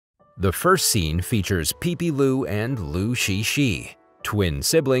The first scene features Pippi Lu and Lu Shishi, twin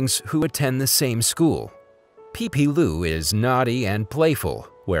siblings who attend the same school. Pippi Lu is naughty and playful,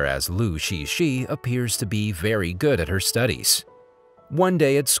 whereas Lu Shishi appears to be very good at her studies. One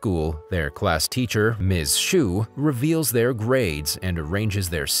day at school, their class teacher, Ms. Shu, reveals their grades and arranges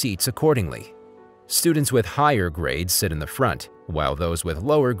their seats accordingly. Students with higher grades sit in the front, while those with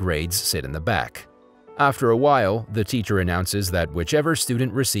lower grades sit in the back. After a while, the teacher announces that whichever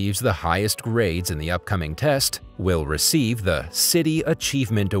student receives the highest grades in the upcoming test will receive the City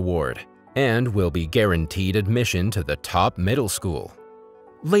Achievement Award and will be guaranteed admission to the top middle school.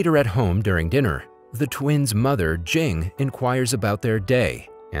 Later at home during dinner, the twins' mother, Jing, inquires about their day,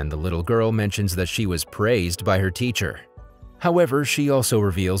 and the little girl mentions that she was praised by her teacher. However, she also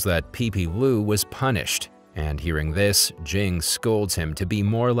reveals that Pippi Lu was punished, and hearing this, Jing scolds him to be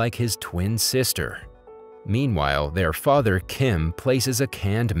more like his twin sister. Meanwhile, their father, Kim, places a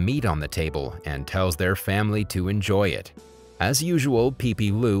canned meat on the table and tells their family to enjoy it. As usual, Pippi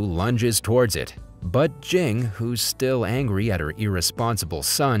Lu lunges towards it, but Jing, who's still angry at her irresponsible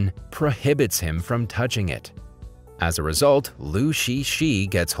son, prohibits him from touching it. As a result, Lu Shishi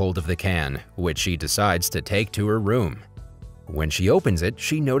gets hold of the can, which she decides to take to her room. When she opens it,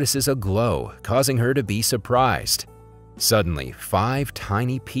 she notices a glow, causing her to be surprised. Suddenly, 5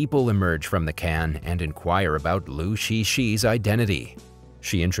 tiny people emerge from the can and inquire about Lu Shishi's identity.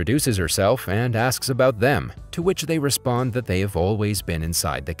 She introduces herself and asks about them, to which they respond that they have always been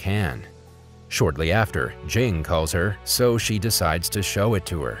inside the can. Shortly after, Jing calls her, so she decides to show it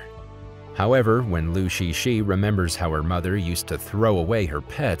to her. However, when Lu Shishi remembers how her mother used to throw away her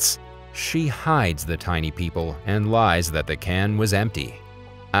pets, she hides the tiny people and lies that the can was empty.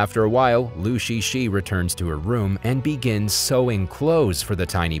 After a while, Lu Shishi returns to her room and begins sewing clothes for the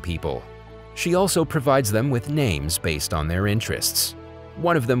tiny people. She also provides them with names based on their interests.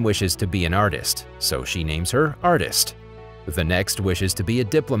 One of them wishes to be an artist, so she names her Artist. The next wishes to be a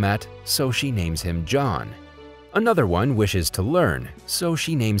diplomat, so she names him John. Another one wishes to learn, so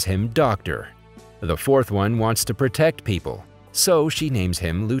she names him Doctor. The fourth one wants to protect people, so she names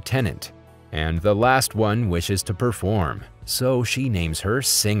him Lieutenant. And the last one wishes to perform, so she names her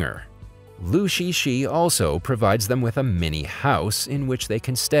Singer. Lu Shishi also provides them with a mini house in which they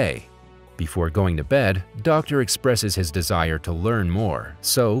can stay. Before going to bed, Doctor expresses his desire to learn more,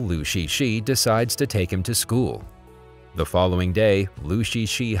 so Lu Shishi decides to take him to school. The following day, Lu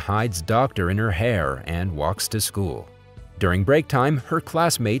Shishi hides Doctor in her hair and walks to school. During break time, her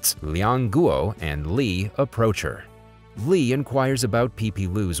classmates Liang Guo and Li approach her. Li inquires about Pippi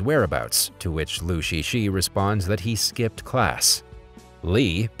Lu's whereabouts, to which Lu Shishi responds that he skipped class.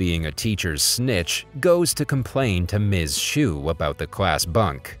 Li, being a teacher's snitch, goes to complain to Ms. Shu about the class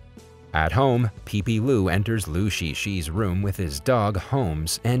bunk. At home, Pippi Lu enters Lu Shishi's room with his dog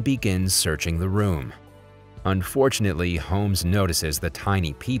Holmes and begins searching the room. Unfortunately, Holmes notices the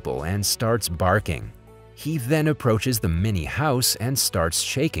tiny people and starts barking. He then approaches the mini house and starts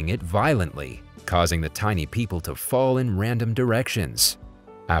shaking it violently, causing the tiny people to fall in random directions.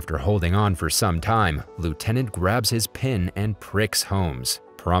 After holding on for some time, Lieutenant grabs his pin and pricks Holmes,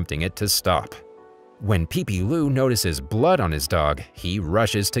 prompting it to stop. When Pippi Lu notices blood on his dog, he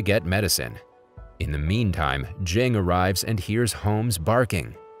rushes to get medicine. In the meantime, Jing arrives and hears Holmes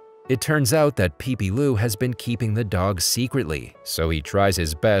barking. It turns out that Pippi Lu has been keeping the dog secretly, so he tries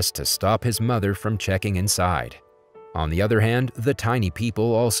his best to stop his mother from checking inside. On the other hand, the tiny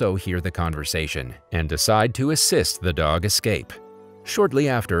people also hear the conversation and decide to assist the dog escape. Shortly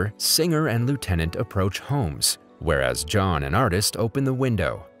after, Singer and Lieutenant approach Holmes, whereas John and Artist open the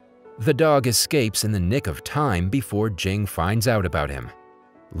window. The dog escapes in the nick of time before Jing finds out about him.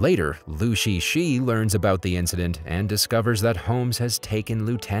 Later, Lu Shishi learns about the incident and discovers that Holmes has taken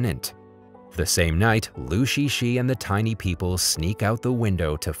Lieutenant. The same night, Lu Shishi and the tiny people sneak out the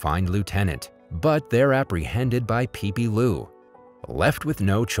window to find Lieutenant, but they're apprehended by Pippi Lu. Left with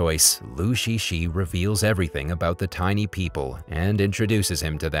no choice, Lu Shishi reveals everything about the tiny people and introduces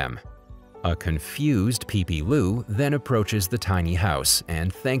him to them. A confused Pippi Lu then approaches the tiny house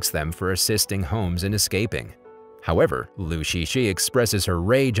and thanks them for assisting Holmes in escaping. However, Lu Shishi expresses her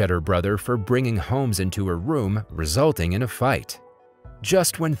rage at her brother for bringing Holmes into her room, resulting in a fight.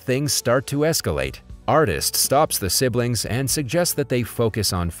 Just when things start to escalate, Artist stops the siblings and suggests that they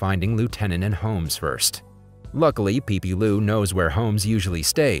focus on finding Lieutenant and Holmes first. Luckily, Pippi Lu knows where Holmes usually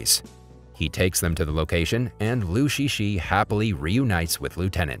stays. He takes them to the location, and Lu Shishi happily reunites with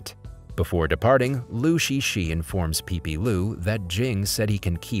Lieutenant. Before departing, Lu Shishi informs Pippi Lu that Jing said he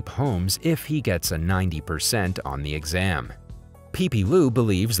can keep Holmes if he gets a 90% on the exam. Pippi Lu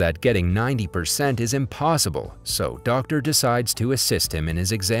believes that getting 90% is impossible, so Doctor decides to assist him in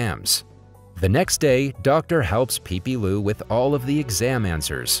his exams. The next day, Doctor helps Pippi Lu with all of the exam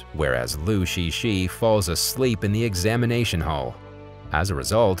answers, whereas Lu Shishi falls asleep in the examination hall. As a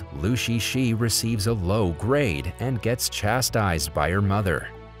result, Lu Shishi receives a low grade and gets chastised by her mother.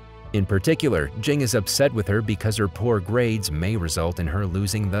 In particular, Jing is upset with her because her poor grades may result in her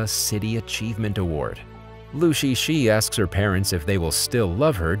losing the City Achievement Award. Lu Shishi asks her parents if they will still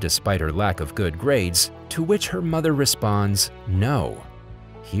love her despite her lack of good grades, to which her mother responds, no.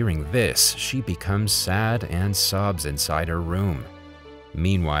 Hearing this, she becomes sad and sobs inside her room.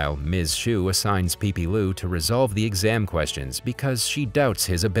 Meanwhile, Ms. Shu assigns Pippi Lu to resolve the exam questions because she doubts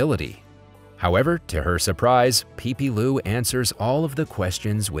his ability. However, to her surprise, Pippi Lu answers all of the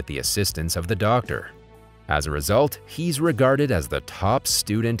questions with the assistance of the doctor. As a result, he's regarded as the top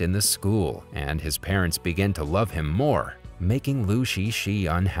student in the school, and his parents begin to love him more, making Lu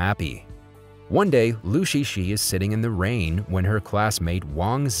Shishi unhappy. One day, Lu Shishi is sitting in the rain when her classmate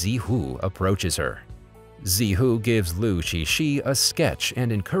Wang Zihu approaches her. Zihu gives Lu Shishi a sketch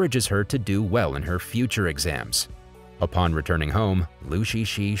and encourages her to do well in her future exams. Upon returning home, Lu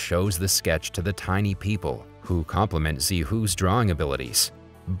Shishi shows the sketch to the tiny people, who compliment Zihu's drawing abilities.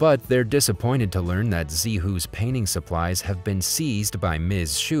 But they're disappointed to learn that Zihu's painting supplies have been seized by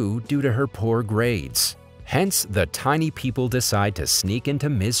Ms. Shu due to her poor grades. Hence, the tiny people decide to sneak into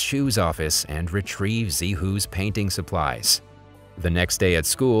Ms. Shu's office and retrieve Zihu's painting supplies. The next day at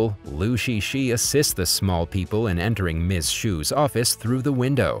school, Lu Shishi assists the small people in entering Ms. Shu's office through the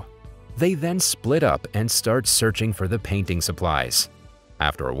window. They then split up and start searching for the painting supplies.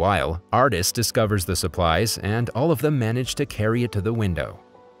 After a while, Artist discovers the supplies and all of them manage to carry it to the window.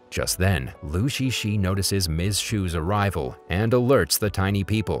 Just then, Lu Shishi notices Ms. Shu's arrival and alerts the tiny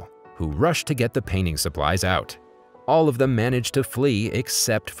people, who rush to get the painting supplies out. All of them manage to flee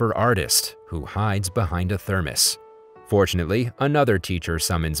except for Artist, who hides behind a thermos. Fortunately, another teacher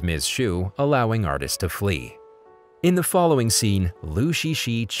summons Ms. Shu, allowing Artist to flee. In the following scene, Lu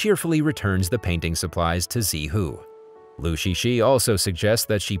Shishi cheerfully returns the painting supplies to Zihu. Lu Shishi also suggests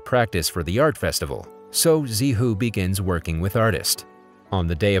that she practice for the art festival, so Zihu begins working with Artist. On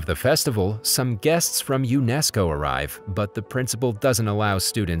the day of the festival, some guests from UNESCO arrive, but the principal doesn't allow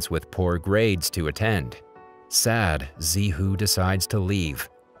students with poor grades to attend. Sad, Zihu decides to leave,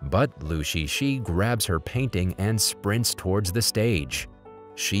 but Lu Shishi grabs her painting and sprints towards the stage.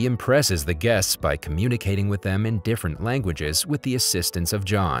 She impresses the guests by communicating with them in different languages with the assistance of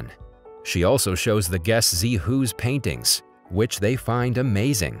John. She also shows the guests Zihu's paintings, which they find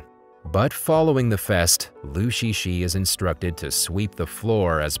amazing. But following the fest, Lu Shishi is instructed to sweep the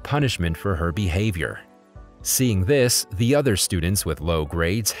floor as punishment for her behavior. Seeing this, the other students with low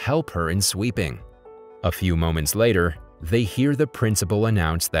grades help her in sweeping. A few moments later, they hear the principal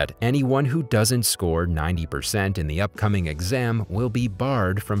announce that anyone who doesn't score 90% in the upcoming exam will be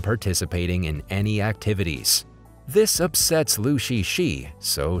barred from participating in any activities. This upsets Lu Shishi,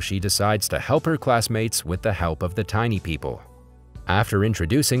 so she decides to help her classmates with the help of the tiny people. After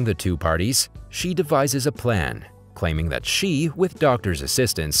introducing the two parties, she devises a plan, claiming that she, with Doctor's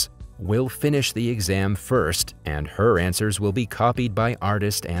assistance, will finish the exam first and her answers will be copied by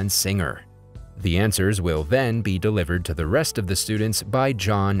Artist and Singer. The answers will then be delivered to the rest of the students by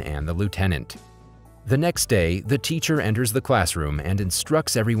John and the lieutenant. The next day, the teacher enters the classroom and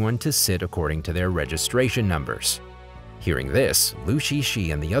instructs everyone to sit according to their registration numbers. Hearing this, Lu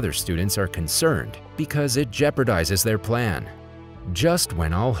Shishi and the other students are concerned because it jeopardizes their plan. Just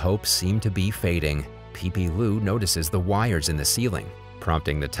when all hopes seem to be fading, Pippi Lu notices the wires in the ceiling,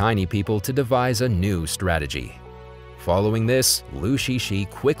 prompting the tiny people to devise a new strategy. Following this, Lu Shishi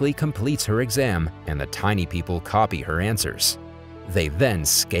quickly completes her exam and the tiny people copy her answers. They then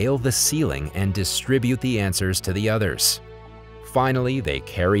scale the ceiling and distribute the answers to the others. Finally, they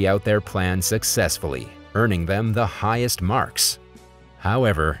carry out their plan successfully, earning them the highest marks.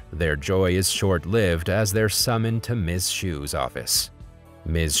 However, their joy is short-lived as they're summoned to Ms. Shu's office.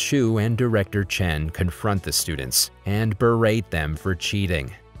 Ms. Shu and Director Chen confront the students and berate them for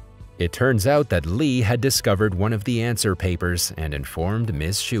cheating. It turns out that Li had discovered one of the answer papers and informed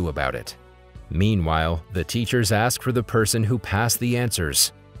Ms. Shu about it. Meanwhile, the teachers ask for the person who passed the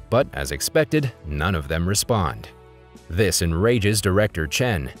answers, but as expected, none of them respond. This enrages Director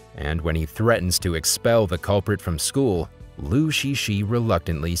Chen, and when he threatens to expel the culprit from school, Lu Shishi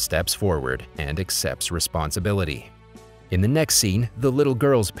reluctantly steps forward and accepts responsibility. In the next scene, the little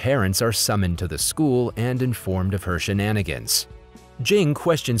girl's parents are summoned to the school and informed of her shenanigans. Jing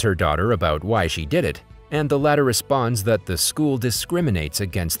questions her daughter about why she did it, and the latter responds that the school discriminates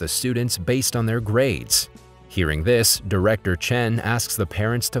against the students based on their grades. Hearing this, Director Chen asks the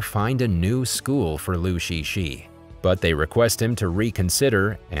parents to find a new school for Lu Shishi, but they request him to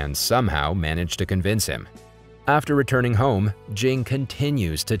reconsider and somehow manage to convince him. After returning home, Jing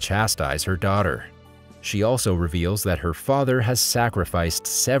continues to chastise her daughter. She also reveals that her father has sacrificed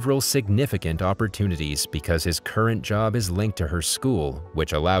several significant opportunities because his current job is linked to her school,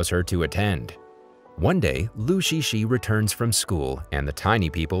 which allows her to attend. One day, Lu Shishi returns from school and the tiny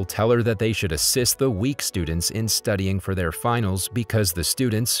people tell her that they should assist the weak students in studying for their finals because the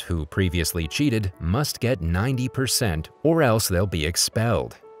students who previously cheated must get 90% or else they'll be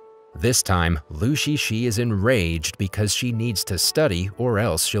expelled. This time, Lu Shishi is enraged because she needs to study or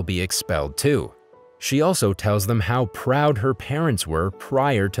else she'll be expelled too. She also tells them how proud her parents were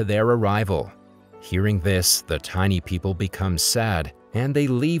prior to their arrival. Hearing this, the tiny people become sad and they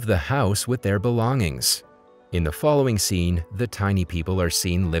leave the house with their belongings. In the following scene, the tiny people are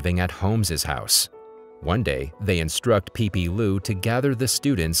seen living at Holmes's house. One day, they instruct Pee-Pee Lu to gather the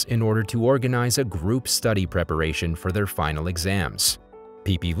students in order to organize a group study preparation for their final exams.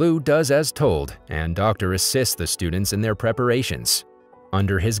 Pee-Pee Lu does as told, and Doctor assists the students in their preparations.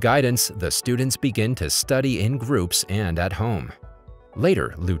 Under his guidance, the students begin to study in groups and at home.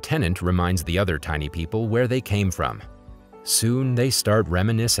 Later, Lieutenant reminds the other tiny people where they came from. Soon, they start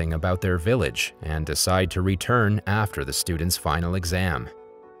reminiscing about their village and decide to return after the students' final exam.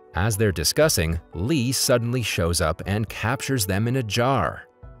 As they're discussing, Lee suddenly shows up and captures them in a jar.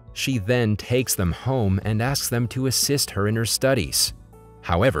 She then takes them home and asks them to assist her in her studies.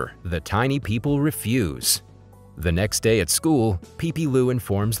 However, the tiny people refuse. The next day at school, Pee-Pee Lu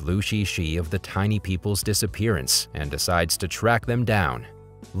informs Lu Shishi of the tiny people's disappearance and decides to track them down.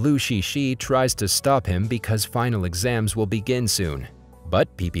 Lu Shishi tries to stop him because final exams will begin soon,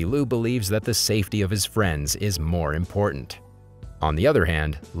 but Pee-Pee Lu believes that the safety of his friends is more important. On the other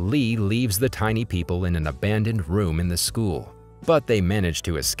hand, Lee leaves the tiny people in an abandoned room in the school, but they manage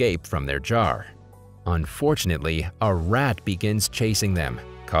to escape from their jar. Unfortunately, a rat begins chasing them,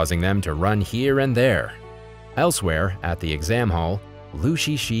 causing them to run here and there. Elsewhere, at the exam hall, Lu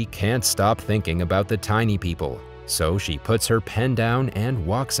Shishi can't stop thinking about the tiny people, so she puts her pen down and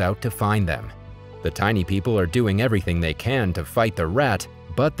walks out to find them. The tiny people are doing everything they can to fight the rat,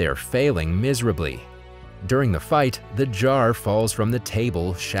 but they're failing miserably. During the fight, the jar falls from the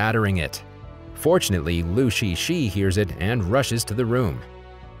table, shattering it. Fortunately, Lu Shishi hears it and rushes to the room.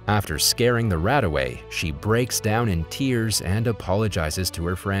 After scaring the rat away, she breaks down in tears and apologizes to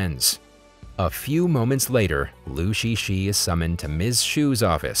her friends. A few moments later, Lu Shishi is summoned to Ms. Shu's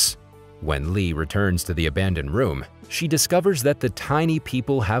office. When Lee returns to the abandoned room, she discovers that the tiny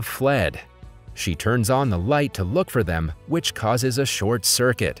people have fled. She turns on the light to look for them, which causes a short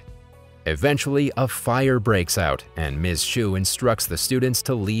circuit. Eventually, a fire breaks out, and Ms. Shu instructs the students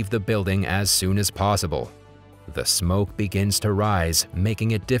to leave the building as soon as possible. The smoke begins to rise,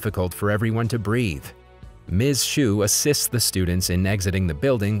 making it difficult for everyone to breathe. Ms. Shu assists the students in exiting the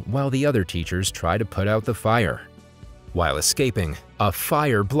building while the other teachers try to put out the fire. While escaping, a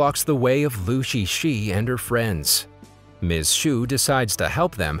fire blocks the way of Lu Shishi and her friends. Ms. Shu decides to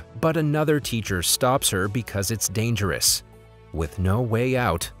help them, but another teacher stops her because it's dangerous. With no way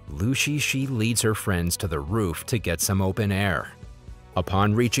out, Lu Shishi leads her friends to the roof to get some open air.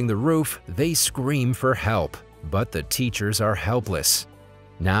 Upon reaching the roof, they scream for help, but the teachers are helpless.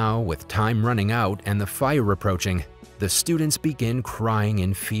 Now, with time running out and the fire approaching, the students begin crying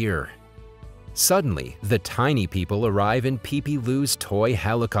in fear. Suddenly, the tiny people arrive in Pee-Pee Lu's toy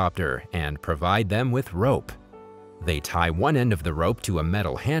helicopter and provide them with rope. They tie one end of the rope to a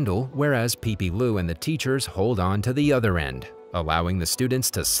metal handle, whereas Pee-Pee Lu and the teachers hold on to the other end, allowing the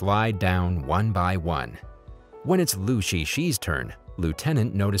students to slide down one by one. When it's Lu Shishi's turn,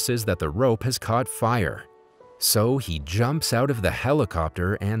 Lieutenant notices that the rope has caught fire. So he jumps out of the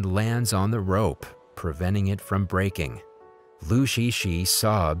helicopter and lands on the rope, preventing it from breaking. Lu Shishi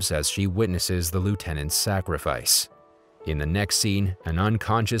sobs as she witnesses the lieutenant's sacrifice. In the next scene, an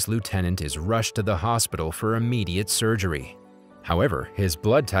unconscious lieutenant is rushed to the hospital for immediate surgery. However, his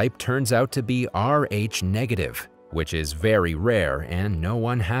blood type turns out to be Rh negative, which is very rare and no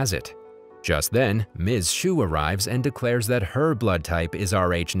one has it. Just then, Ms. Shu arrives and declares that her blood type is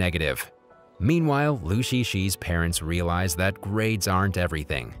Rh negative. Meanwhile, Lu Shishi's parents realize that grades aren't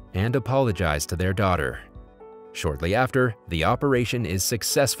everything and apologize to their daughter. Shortly after, the operation is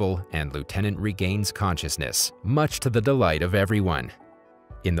successful and Lieutenant regains consciousness, much to the delight of everyone.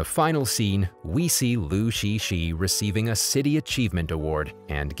 In the final scene, we see Lu Shishi receiving a City Achievement Award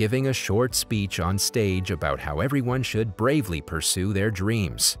and giving a short speech on stage about how everyone should bravely pursue their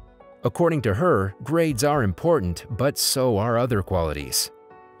dreams. According to her, grades are important, but so are other qualities.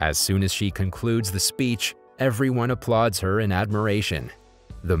 As soon as she concludes the speech, Everyone applauds her in admiration.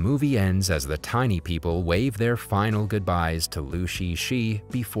 The movie ends as the tiny people wave their final goodbyes to Lu Shi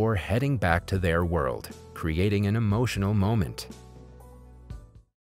before heading back to their world, creating an emotional moment.